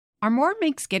Armoire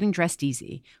makes getting dressed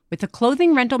easy. With a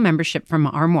clothing rental membership from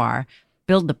Armoire,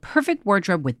 build the perfect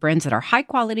wardrobe with brands that are high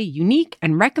quality, unique,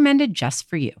 and recommended just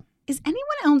for you. Is anyone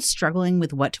else struggling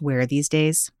with what to wear these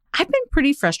days? I've been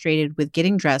pretty frustrated with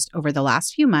getting dressed over the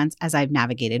last few months as I've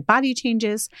navigated body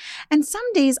changes, and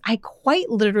some days I quite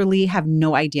literally have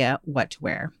no idea what to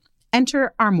wear.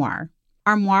 Enter Armoire.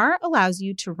 Armoire allows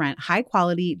you to rent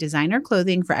high-quality designer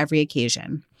clothing for every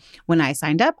occasion. When I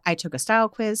signed up, I took a style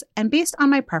quiz, and based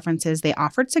on my preferences, they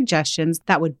offered suggestions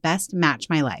that would best match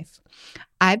my life.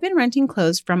 I've been renting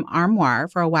clothes from Armoire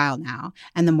for a while now,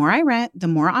 and the more I rent, the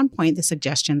more on point the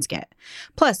suggestions get.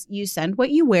 Plus, you send what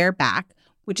you wear back,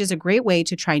 which is a great way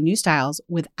to try new styles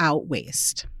without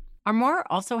waste. Armoire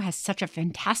also has such a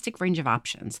fantastic range of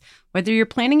options. Whether you're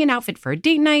planning an outfit for a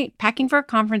date night, packing for a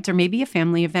conference, or maybe a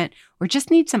family event, or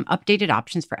just need some updated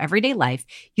options for everyday life,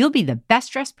 you'll be the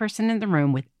best dressed person in the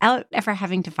room without ever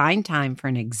having to find time for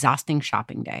an exhausting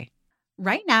shopping day.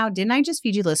 Right now, Didn't I Just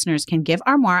Feed You listeners can give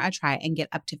Armoire a try and get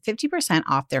up to 50%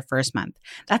 off their first month.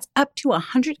 That's up to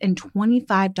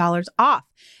 $125 off.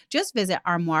 Just visit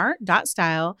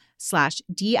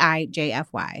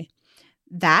armoire.style/DIJFY.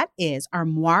 That is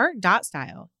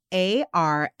armoire.style,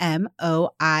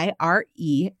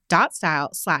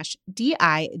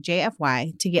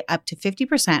 ARMOIRE.style/DIJFY to get up to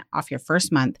 50% off your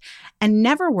first month and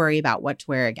never worry about what to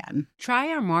wear again. Try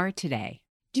Armoire today.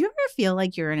 Do you ever feel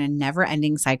like you're in a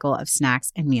never-ending cycle of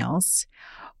snacks and meals?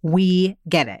 We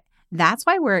get it. That's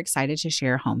why we're excited to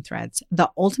share Home Threads,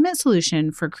 the ultimate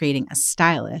solution for creating a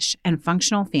stylish and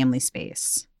functional family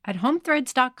space. At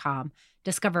homethreads.com,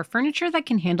 discover furniture that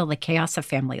can handle the chaos of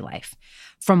family life.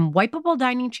 From wipeable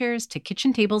dining chairs to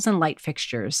kitchen tables and light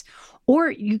fixtures.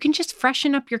 Or you can just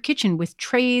freshen up your kitchen with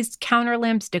trays, counter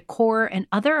lamps, decor, and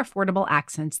other affordable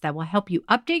accents that will help you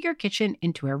update your kitchen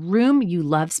into a room you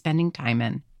love spending time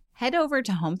in. Head over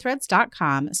to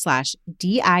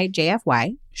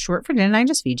homethreads.com/DIJFY, short for Didn't I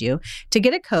Just Feed You, to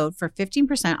get a code for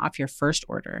 15% off your first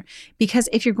order. Because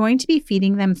if you're going to be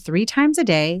feeding them 3 times a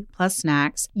day, plus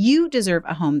snacks, you deserve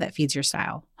a home that feeds your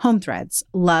style. Home Threads,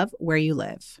 love where you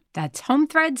live. That's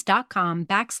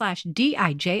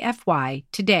homethreads.com/DIJFY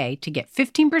today to get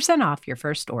 15% off your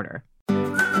first order.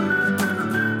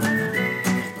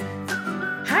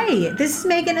 Hi, this is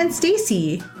Megan and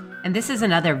Stacy. And this is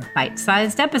another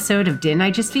bite-sized episode of Didn't I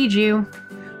Just Feed You?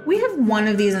 We have one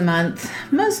of these a month.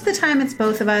 Most of the time it's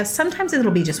both of us. Sometimes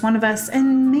it'll be just one of us,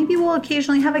 and maybe we'll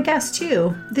occasionally have a guest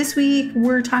too. This week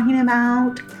we're talking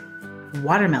about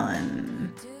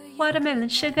watermelon. Watermelon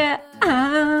sugar.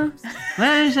 I'm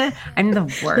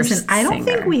the worst Listen, I don't singer.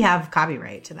 think we have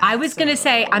copyright to that. I was going to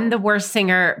say I'm the worst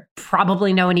singer.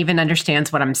 Probably no one even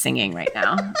understands what I'm singing right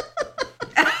now.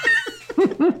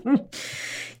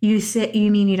 You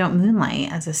mean you don't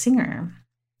moonlight as a singer?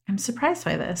 I'm surprised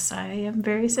by this. I am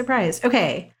very surprised.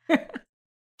 Okay.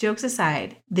 Jokes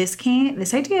aside, this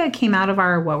idea came out of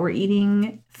our What We're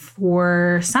Eating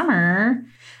for Summer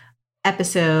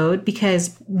episode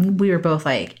because we were both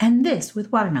like, and this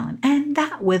with watermelon and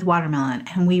that with watermelon.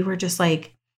 And we were just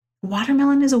like,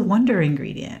 watermelon is a wonder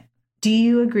ingredient. Do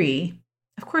you agree?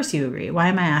 Of course you agree. Why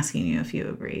am I asking you if you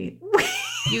agree?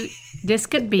 This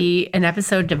could be an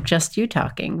episode of just you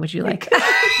talking. Would you like?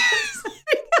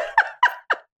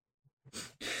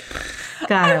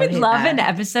 God, I would love an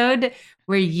episode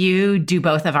where you do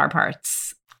both of our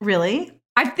parts. Really?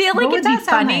 I feel like it'd be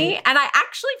funny, like? and I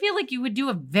actually feel like you would do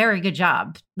a very good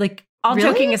job. Like, all Really?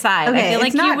 joking aside, Okay, I feel like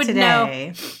it's not you would today. know.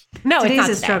 No, Today's it's not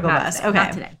a today. struggle Not bus. today. Okay.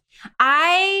 Not today.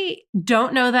 I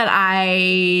don't know that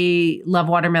I love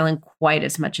watermelon quite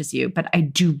as much as you, but I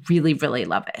do really, really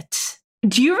love it.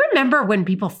 Do you remember when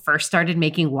people first started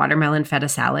making watermelon feta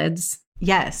salads?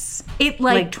 Yes. It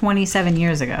like 27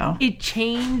 years ago. It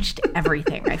changed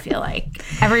everything, I feel like.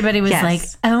 Everybody was Yes. like,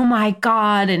 oh my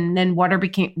God. And then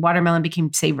watermelon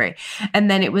became savory. And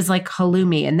then it was like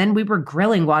halloumi. And then we were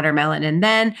grilling watermelon. And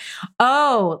then,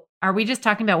 oh, are we just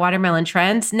talking about watermelon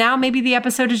trends? Now maybe the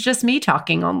episode is just me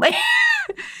talking only.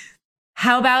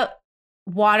 How about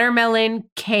watermelon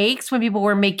cakes when people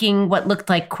were making what looked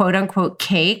like quote unquote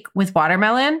cake with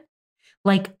watermelon?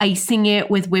 Like icing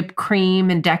it with whipped cream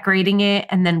and decorating it,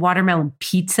 and then watermelon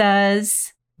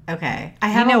pizzas. Okay. I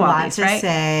have a lot to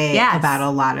say about a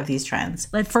lot of these trends.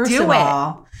 First of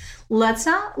all, let's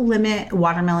not limit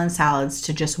watermelon salads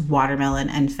to just watermelon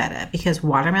and feta, because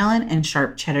watermelon and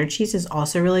sharp cheddar cheese is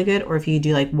also really good. Or if you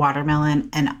do like watermelon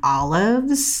and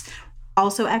olives,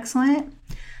 also excellent.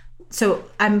 So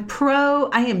I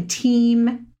am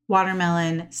team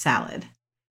watermelon salad.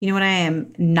 You know what I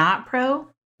am not pro?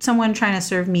 someone trying to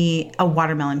serve me a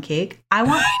watermelon cake. I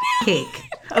want cake.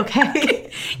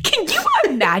 Okay. Can you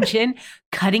imagine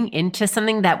cutting into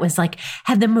something that was like,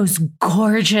 had the most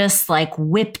gorgeous, like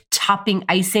whipped topping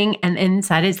icing, and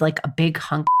inside is like a big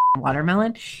hunk of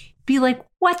watermelon? Be like,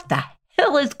 what the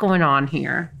hell is going on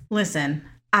here? Listen,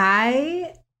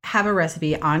 I have a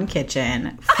recipe on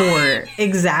Kitchen for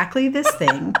exactly this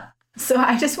thing. So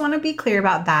I just want to be clear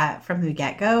about that from the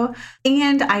get-go.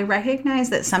 And I recognize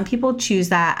that some people choose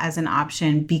that as an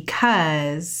option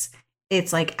because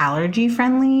it's like allergy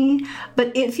friendly,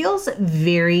 but it feels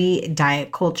very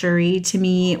diet culture-y to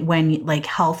me when like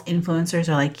health influencers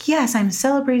are like, yes, I'm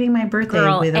celebrating my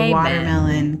birthday with a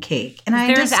watermelon cake. And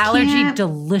there's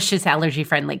delicious allergy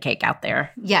friendly cake out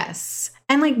there. Yes.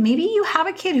 And like maybe you have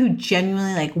a kid who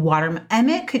genuinely like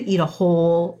Emmett could eat a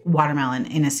whole watermelon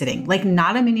in a sitting, like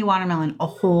not a mini watermelon, a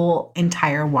whole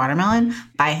entire watermelon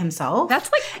by himself.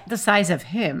 That's like the size of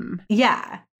him.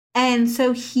 Yeah. And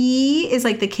so he is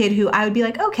like the kid who I would be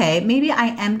like, okay, maybe I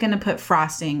am going to put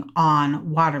frosting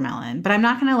on watermelon, but I'm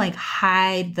not going to like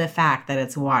hide the fact that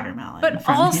it's watermelon. But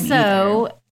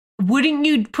also, wouldn't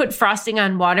you put frosting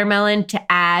on watermelon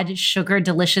to add sugar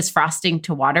delicious frosting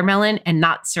to watermelon and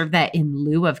not serve that in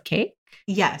lieu of cake?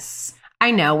 Yes. I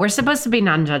know. We're supposed to be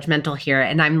non-judgmental here,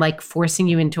 and I'm like forcing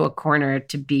you into a corner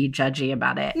to be judgy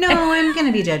about it. No, I'm going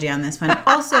to be judgy on this one.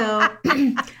 Also,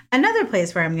 another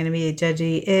place where I'm going to be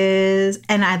judgy is,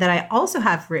 that I also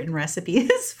have written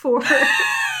recipes for,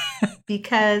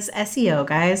 because SEO,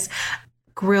 guys,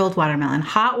 grilled watermelon,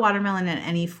 hot watermelon in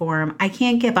any form. I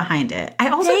can't get behind it. I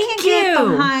also can't get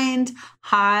behind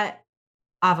hot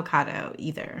avocado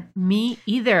either. Me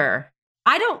either.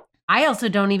 I also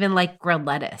don't even like grilled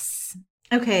lettuce.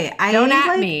 Okay. Don't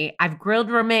at me. I've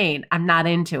grilled romaine. I'm not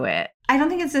into it. I don't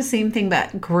think it's the same thing,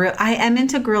 but I am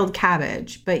into grilled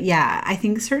cabbage. But yeah, I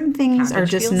think certain things are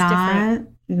just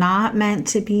not meant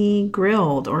to be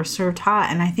grilled or served hot.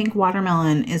 And I think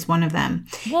watermelon is one of them.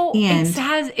 Well,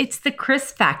 it's the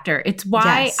crisp factor. It's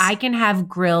why I can have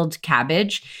grilled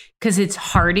cabbage because it's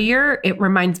heartier. It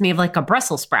reminds me of like a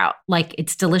Brussels sprout. Like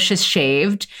it's delicious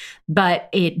shaved, but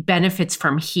it benefits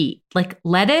from heat. Like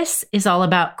lettuce is all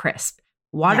about crisp.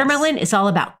 Watermelon is all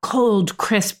about cold,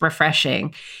 crisp,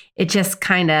 refreshing. It just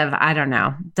kind of, I don't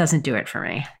know, doesn't do it for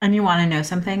me. And you want to know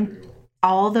something?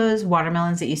 All those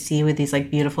watermelons that you see with these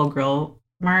like beautiful grill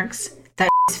marks, that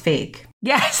is fake.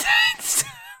 Yes, it's so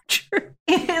true.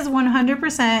 It is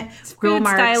 100% grill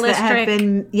marks that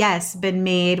have been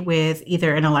made with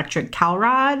either an electric cowl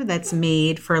rod that's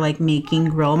made for like making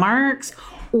grill marks,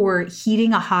 or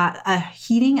heating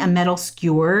a metal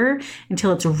skewer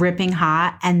until it's ripping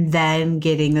hot and then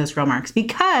getting those grill marks,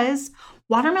 because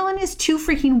watermelon is too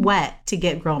freaking wet to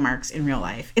get grill marks in real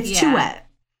life. It's too wet.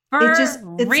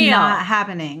 It's not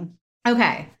happening.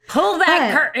 Okay. Pull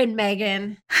that curtain,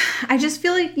 Megan. I just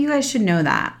feel like you guys should know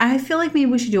that. I feel like maybe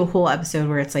we should do a whole episode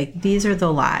where it's like, these are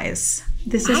the lies.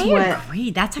 I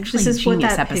agree. That's actually a genius episode. This is what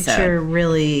that picture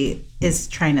really is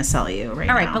trying to sell you right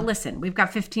now. All right, but listen, we've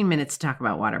got 15 minutes to talk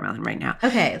about watermelon right now.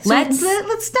 Okay, so let's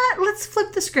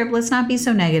flip the script. Let's not be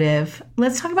so negative.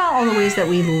 Let's talk about all the ways that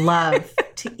we love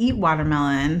to eat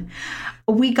watermelon.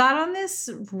 We got on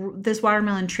this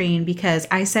watermelon train because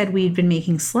I said we'd been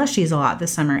making slushies a lot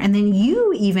this summer. And then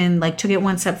you even like took it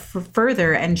one step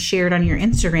further and shared on your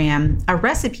Instagram a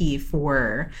recipe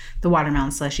for the watermelon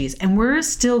slushies. And we're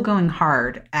still going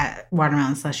hard at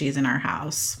watermelon slushies in our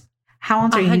house. How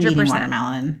else are you eating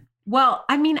watermelon? Well,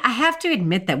 I mean, I have to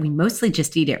admit that we mostly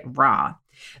just eat it raw.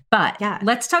 But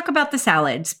let's talk about the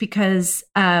salads because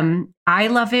I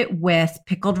love it with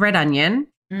pickled red onion.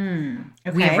 Okay.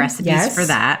 We have recipes for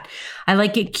that. I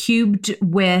like it cubed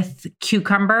with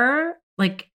cucumber,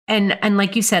 and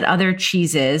like you said, other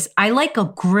cheeses. I like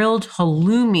a grilled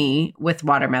halloumi with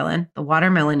watermelon. The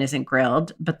watermelon isn't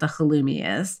grilled, but the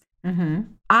halloumi is. Mm-hmm.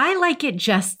 I like it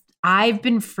I've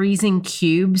been freezing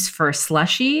cubes for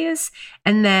slushies,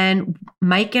 and then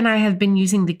Mike and I have been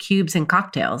using the cubes in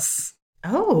cocktails.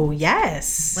 Oh,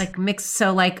 yes. Like mixed,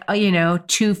 so like,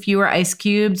 2 fewer ice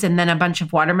cubes and then a bunch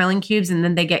of watermelon cubes, and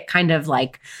then they get kind of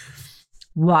like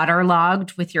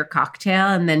waterlogged with your cocktail,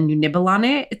 and then you nibble on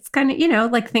it. It's kind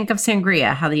of, like think of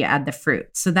sangria, how you add the fruit.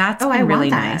 So that's been really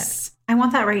nice. I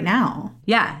want that right now.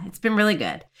 Yeah, it's been really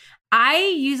good.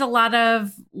 I use a lot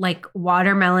of like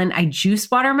watermelon. I juice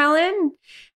watermelon.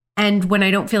 And when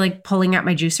I don't feel like pulling out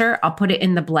my juicer, I'll put it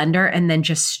in the blender and then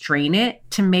just strain it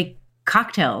to make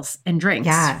cocktails and drinks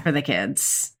for the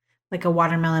kids. Like a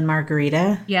watermelon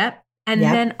margarita. Yep. And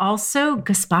then also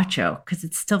gazpacho because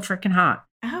it's still freaking hot.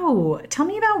 Oh, tell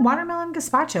me about watermelon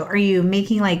gazpacho. Are you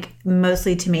making like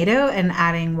mostly tomato and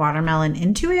adding watermelon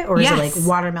into it? Or is it like Yes.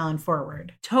 watermelon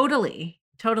forward? Totally.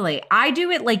 Totally. I do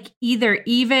it like either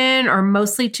even or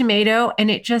mostly tomato,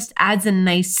 and it just adds a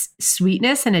nice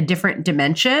sweetness and a different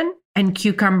dimension. And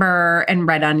cucumber and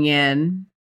red onion.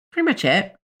 Pretty much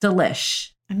it. Delish.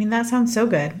 I mean, that sounds so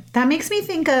good. That makes me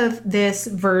think of this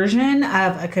version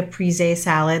of a caprese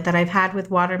salad that I've had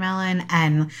with watermelon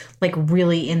and like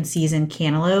really in season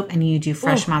cantaloupe. And you do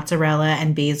fresh mozzarella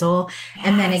and basil. Yes.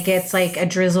 And then it gets like a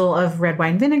drizzle of red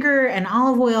wine vinegar and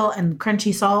olive oil and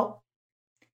crunchy salt.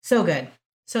 So good.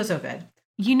 So, so good.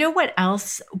 You know what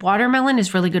else? Watermelon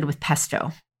is really good with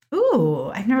pesto. Ooh,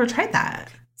 I've never tried that.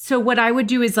 So what I would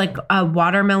do is like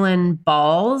watermelon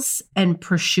balls and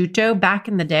prosciutto back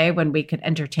in the day when we could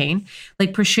entertain,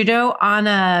 like prosciutto on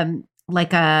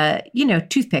a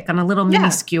toothpick on a little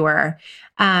mini skewer,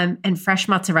 and fresh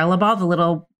mozzarella ball, the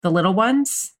little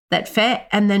ones that fit,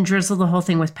 and then drizzle the whole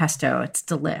thing with pesto. It's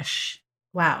delish.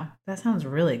 Wow, that sounds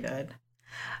really good.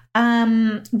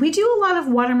 We do a lot of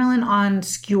watermelon on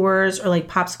skewers or like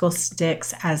popsicle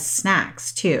sticks as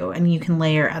snacks too, and you can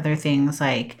layer other things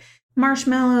like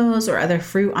marshmallows or other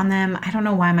fruit on them. I don't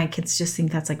know why my kids just think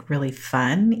that's like really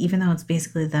fun, even though it's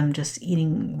basically them just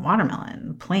eating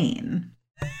watermelon plain.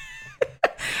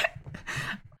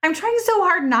 I'm trying so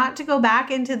hard not to go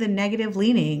back into the negative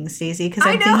leaning, Stacey, because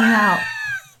I'm thinking about.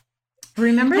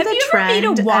 Remember Have the you trend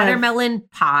ever made a watermelon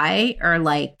pie or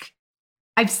like?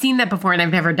 I've seen that before and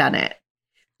I've never done it.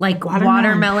 Like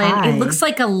watermelon pie. It looks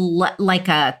like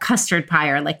a custard pie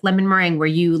or like lemon meringue where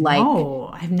you like. Oh,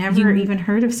 I've never even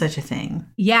heard of such a thing.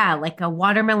 Yeah, like a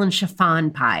watermelon chiffon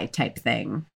pie type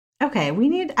thing. Okay,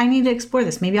 I need to explore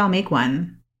this. Maybe I'll make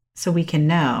one so we can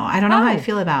know. I don't know how I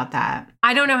feel about that.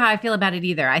 I don't know how I feel about it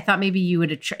either. I thought maybe you would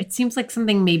have it seems like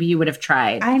something maybe you would have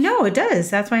tried. I know it does.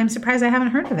 That's why I'm surprised I haven't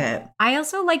heard of it. I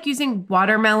also like using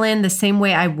watermelon the same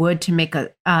way I would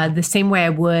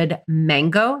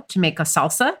mango to make a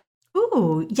salsa.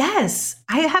 Ooh, yes.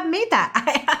 I have made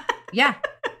that. Yeah.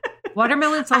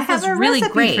 Watermelon salsa I have is a really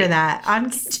recipe great for that on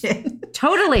Kitchen.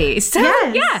 Totally. So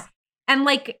Yes. yeah. And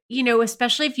like,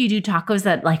 especially if you do tacos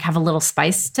that like have a little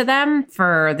spice to them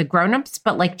for the grownups,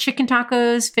 but like chicken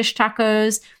tacos, fish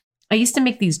tacos. I used to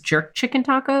make these jerk chicken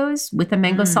tacos with a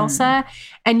mango salsa,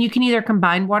 and you can either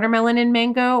combine watermelon and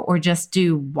mango or just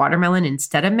do watermelon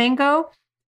instead of mango.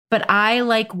 But I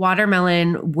like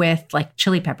watermelon with like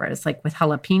chili peppers, like with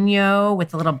jalapeno,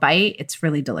 with a little bite. It's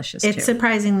really delicious It's too.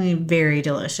 surprisingly very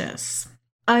delicious.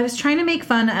 I was trying to make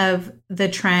fun of the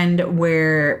trend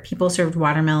where people served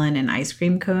watermelon in ice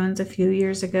cream cones a few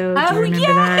years ago. Do you remember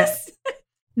that?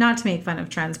 Not to make fun of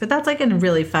trends, but that's like a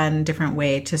really fun, different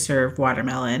way to serve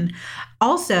watermelon.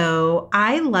 Also,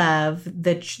 I love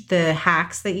the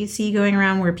hacks that you see going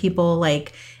around where people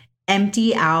like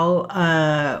empty out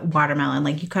a watermelon.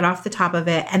 Like you cut off the top of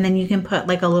it and then you can put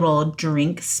like a little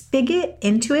drink spigot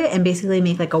into it and basically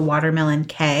make like a watermelon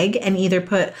keg and either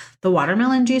put the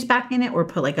watermelon juice back in it or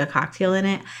put like a cocktail in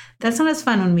it. That's not as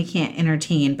fun when we can't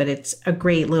entertain, but it's a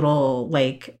great little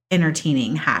like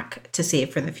entertaining hack to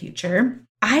save for the future.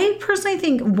 I personally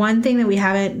think one thing that we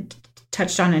haven't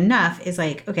touched on enough is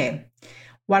like, okay,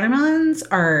 watermelons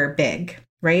are big,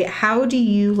 right? How do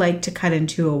you like to cut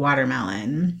into a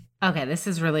watermelon? Okay, this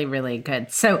is really, really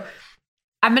good. So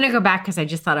I'm going to go back because I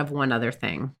just thought of one other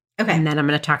thing. Okay. And then I'm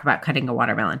going to talk about cutting a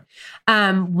watermelon.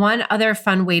 One other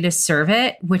fun way to serve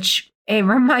it, which it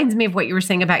reminds me of what you were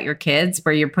saying about your kids,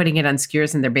 where you're putting it on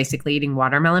skewers and they're basically eating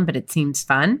watermelon, but it seems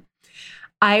fun.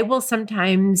 I will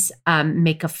sometimes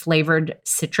make a flavored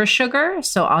citrus sugar.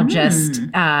 So I'll just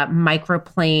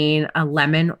microplane a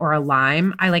lemon or a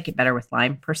lime. I like it better with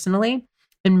lime personally.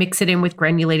 And mix it in with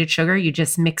granulated sugar. You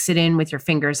just mix it in with your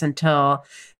fingers until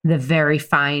the very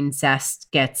fine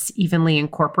zest gets evenly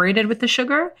incorporated with the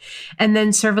sugar. And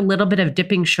then serve a little bit of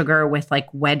dipping sugar with like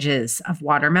wedges of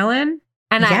watermelon.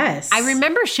 And yes. I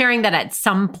remember sharing that at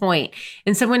some point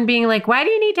and someone being like, why do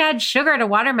you need to add sugar to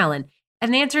watermelon?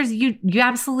 And the answer is you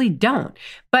absolutely don't.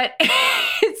 But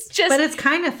but it's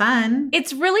kind of fun.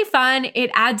 It's really fun. It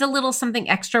adds a little something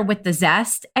extra with the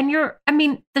zest. And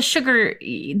the sugar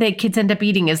that kids end up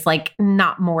eating is like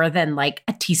not more than like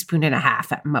a teaspoon and a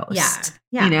half at most.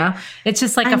 Yeah. It's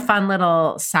just like a fun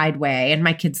little side way. And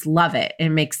my kids love it. It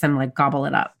makes them like gobble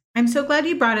it up. I'm so glad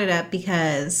you brought it up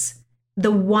because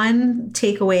the one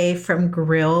takeaway from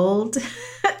grilled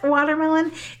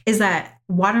watermelon is that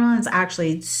watermelon is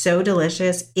actually so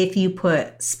delicious if you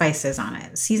put spices on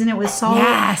it. Season it with salt.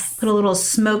 Yes. Put a little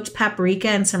smoked paprika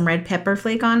and some red pepper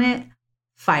flake on it.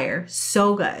 Fire.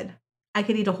 So good. I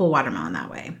could eat a whole watermelon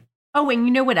that way. Oh, and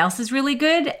you know what else is really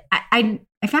good?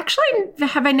 I've actually,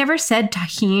 have I never said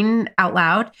tajin out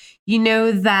loud? You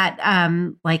know that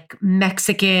like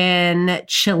Mexican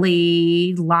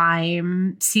chili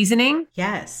lime seasoning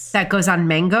Yes. that goes on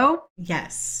mango?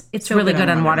 Yes. It's so really good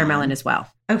on watermelon as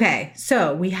well. Okay,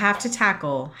 so we have to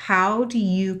tackle, how do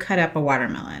you cut up a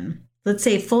watermelon? Let's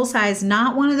say full size,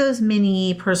 not one of those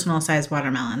mini personal size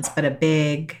watermelons, but a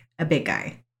big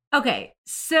guy. Okay,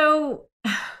 so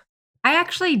I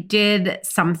actually did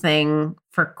something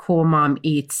for Cool Mom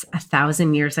Eats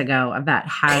 1,000 years ago about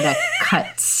how to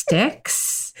cut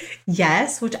sticks.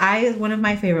 Yes, which is one of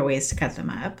my favorite ways to cut them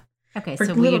up. Okay,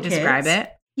 so will you describe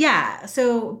it? Yeah,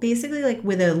 so basically like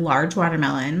with a large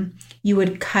watermelon, you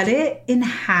would cut it in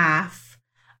half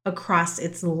across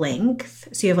its length.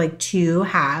 So you have like two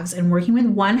halves, and working with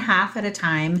one half at a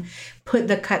time, put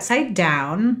the cut side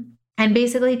down and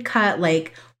basically cut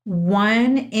like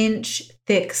 1 inch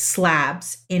thick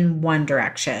slabs in one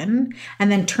direction,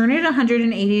 and then turn it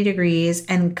 180 degrees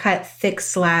and cut thick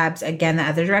slabs again the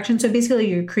other direction. So basically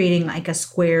you're creating like a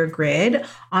square grid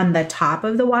on the top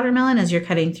of the watermelon as you're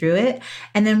cutting through it.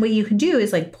 And then what you can do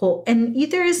is like pull, and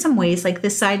there is some ways, like the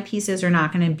side pieces are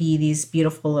not going to be these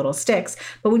beautiful little sticks,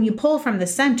 but when you pull from the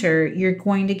center, you're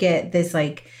going to get this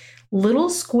like little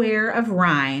square of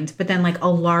rind, but then like a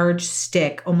large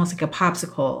stick, almost like a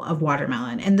popsicle of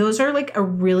watermelon. And those are like a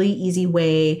really easy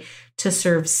way to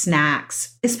serve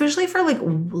snacks, especially for like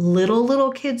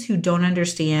little kids who don't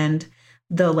understand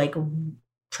the like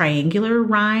triangular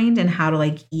rind and how to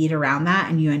like eat around that.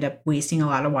 And you end up wasting a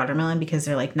lot of watermelon because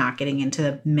they're like not getting into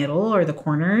the middle or the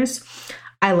corners.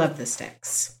 I love the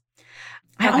sticks.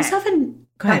 I also have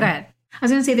go ahead. I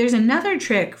was going to say there's another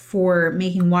trick for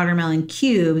making watermelon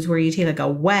cubes where you take like a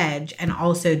wedge and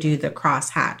also do the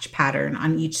crosshatch pattern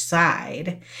on each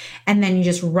side. And then you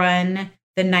just run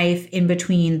the knife in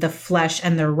between the flesh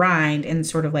and the rind in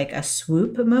sort of like a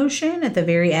swoop motion at the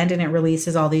very end, and it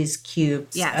releases all these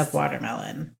cubes of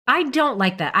watermelon. I don't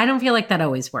like that. I don't feel like that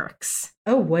always works.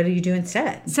 Oh, what do you do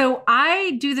instead? So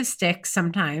I do the sticks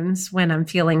sometimes when I'm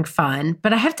feeling fun,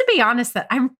 but I have to be honest that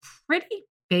I'm pretty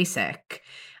basic.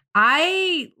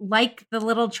 I like the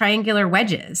little triangular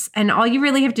wedges, and all you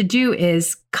really have to do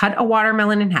is cut a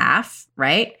watermelon in half,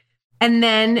 right? And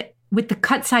then with the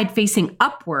cut side facing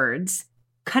upwards,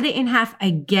 cut it in half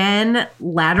again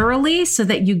laterally so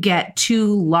that you get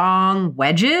two long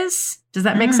wedges. Does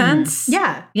that make sense?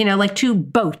 Yeah. You know, like two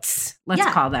boats, let's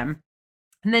call them.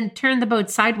 And then turn the boat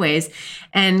sideways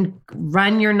and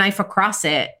run your knife across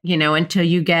it, you know, until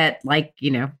you get like,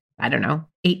 you know, I don't know,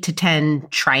 8 to 10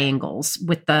 triangles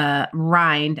with the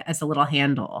rind as a little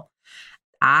handle.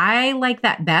 I like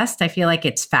that best. I feel like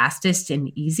it's fastest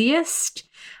and easiest,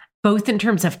 both in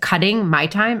terms of cutting my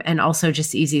time and also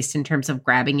just easiest in terms of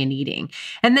grabbing and eating.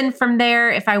 And then from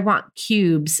there, if I want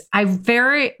cubes, I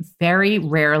very, very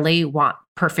rarely want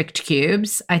perfect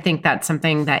cubes. I think that's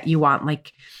something that you want,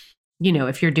 like, you know,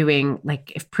 if you're doing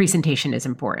like, if presentation is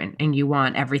important and you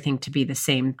want everything to be the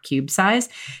same cube size,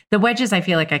 the wedges, I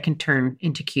feel like I can turn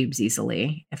into cubes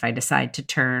easily if I decide to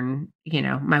turn, you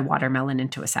know, my watermelon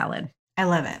into a salad. I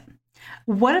love it.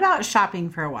 What about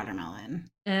shopping for a watermelon?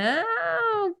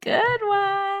 Oh, good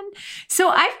one. So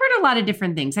I've heard a lot of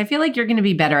different things. I feel like you're going to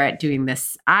be better at doing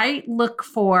this. I look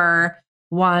for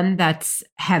one that's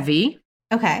heavy.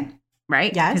 Okay.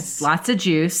 Right? Yes. Because lots of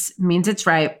juice means it's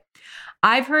ripe.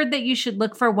 I've heard that you should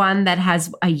look for one that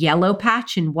has a yellow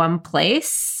patch in one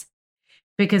place,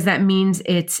 because that means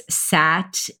it's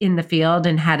sat in the field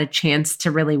and had a chance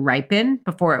to really ripen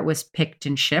before it was picked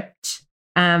and shipped.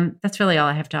 That's really all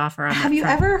I have to offer on that. Have you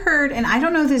ever heard, and I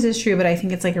don't know if this is true, but I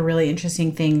think it's like a really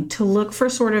interesting thing to look for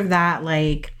sort of that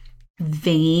like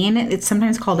vein. It's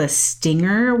sometimes called a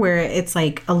stinger, where it's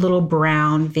like a little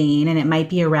brown vein and it might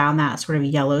be around that sort of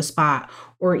yellow spot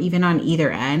or even on either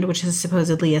end, which is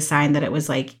supposedly a sign that it was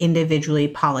like individually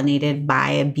pollinated by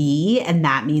a bee. And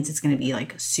that means it's going to be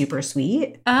like super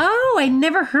sweet. Oh, I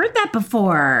never heard that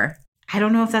before. I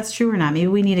don't know if that's true or not. Maybe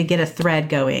we need to get a thread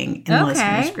going in the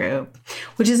listeners group,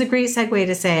 which is a great segue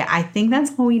to say, I think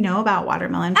that's all we know about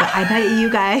watermelon, but I bet you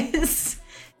guys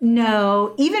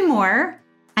know even more.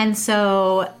 And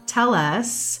so tell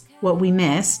us what we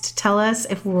missed. Tell us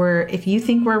if you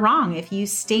think we're wrong, if you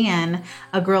stan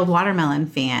a grilled watermelon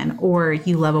fan or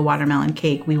you love a watermelon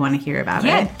cake. We want to hear about it.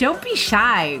 Yeah, don't be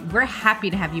shy. We're happy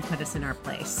to have you put us in our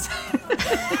place.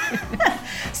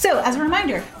 So as a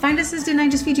reminder, find us as Didn't I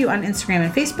Just Feed You on Instagram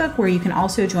and Facebook, where you can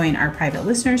also join our private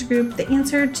listeners group. The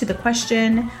answer to the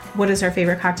question, what is our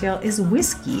favorite cocktail, is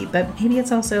whiskey, but maybe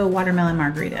it's also watermelon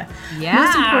margarita. Yeah.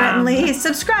 Most importantly,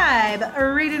 subscribe,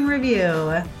 rate, and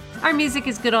review. Our music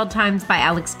is Good Old Times by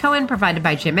Alex Cohen, provided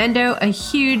by Jim Endo. A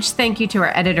huge thank you to our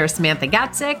editor, Samantha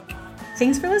Gatzik.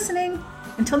 Thanks for listening.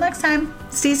 Until next time,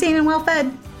 stay sane and well fed.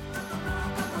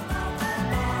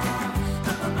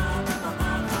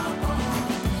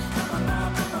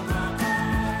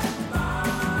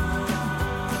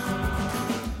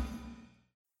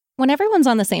 When everyone's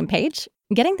on the same page,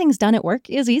 getting things done at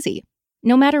work is easy.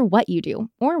 No matter what you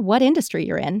do or what industry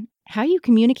you're in, how you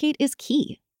communicate is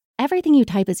key. Everything you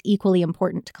type is equally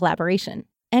important to collaboration,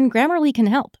 and Grammarly can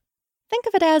help. Think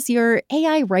of it as your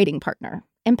AI writing partner,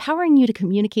 empowering you to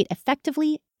communicate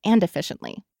effectively and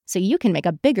efficiently, so you can make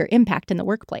a bigger impact in the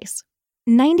workplace.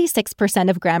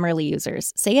 96% of Grammarly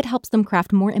users say it helps them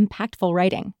craft more impactful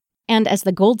writing. And as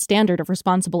the gold standard of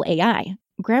responsible AI,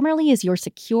 Grammarly is your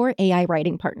secure AI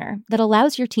writing partner that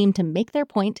allows your team to make their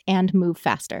point and move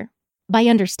faster. By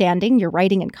understanding your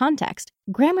writing in context,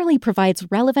 Grammarly provides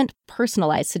relevant,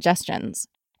 personalized suggestions.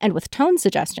 And with tone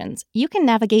suggestions, you can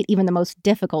navigate even the most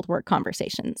difficult work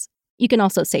conversations. You can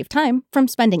also save time from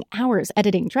spending hours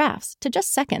editing drafts to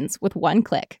just seconds with one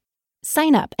click.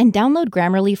 Sign up and download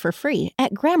Grammarly for free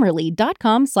at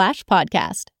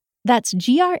grammarly.com/podcast. That's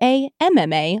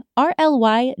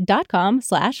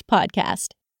GRAMMARLY.com/podcast.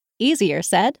 Easier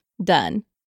said, done.